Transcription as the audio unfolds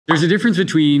There's a difference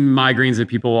between migraines that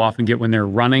people will often get when they're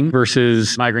running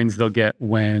versus migraines they'll get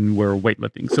when we're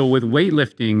weightlifting. So with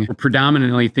weightlifting, we're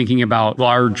predominantly thinking about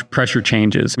large pressure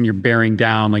changes when you're bearing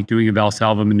down, like doing a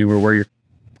Valsalva maneuver where you're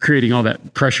creating all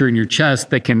that pressure in your chest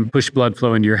that can push blood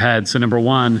flow into your head. So number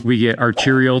one, we get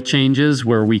arterial changes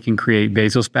where we can create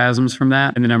vasospasms from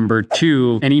that. And then number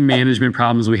two, any management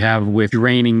problems we have with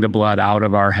draining the blood out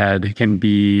of our head can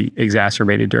be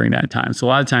exacerbated during that time. So a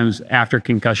lot of times after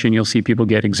concussion, you'll see people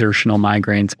get exertional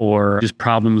migraines or just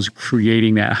problems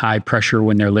creating that high pressure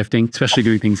when they're lifting, especially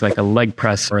doing things like a leg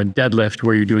press or a deadlift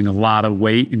where you're doing a lot of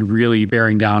weight and really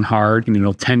bearing down hard. And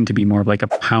it'll tend to be more of like a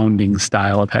pounding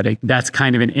style of headache. That's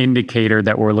kind of an indicator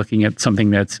that we're looking at something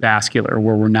that's vascular,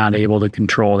 where we're not able to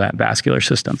control that vascular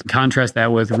system. Contrast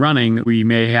that with running, we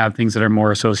may have things that are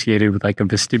more associated with like a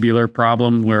vestibular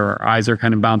problem where our eyes are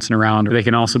kind of bouncing around. They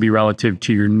can also be relative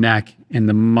to your neck and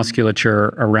the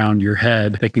musculature around your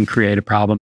head that can create a problem.